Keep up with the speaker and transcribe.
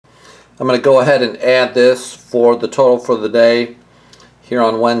I'm going to go ahead and add this for the total for the day here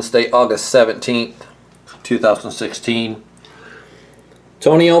on Wednesday, August 17th, 2016.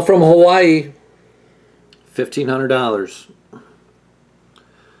 Tonio from Hawaii, $1,500.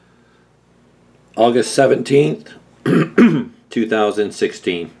 August 17th,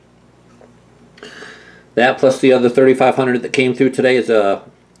 2016. That plus the other $3,500 that came through today is a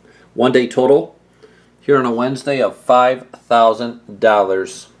one-day total here on a Wednesday of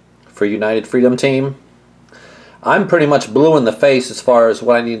 $5,000 for United Freedom Team. I'm pretty much blue in the face as far as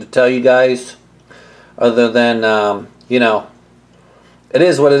what I need to tell you guys, other than, you know, it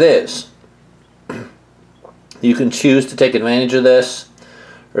is what it is. You can choose to take advantage of this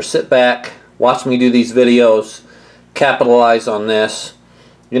or sit back, watch me do these videos, capitalize on this,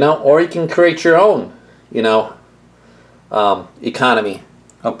 you know, or you can create your own, you know, economy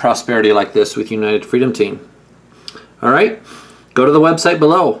of prosperity like this with United Freedom Team. Alright, go to the website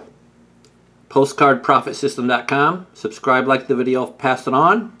below, postcardprofitsystem.com. Subscribe, like the video, pass it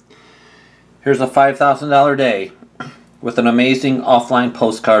on. Here's a $5,000 day with an amazing offline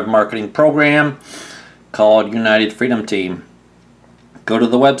postcard marketing program called United Freedom Team. Go to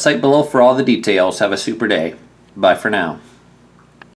the website below for all the details. Have a super day. Bye for now.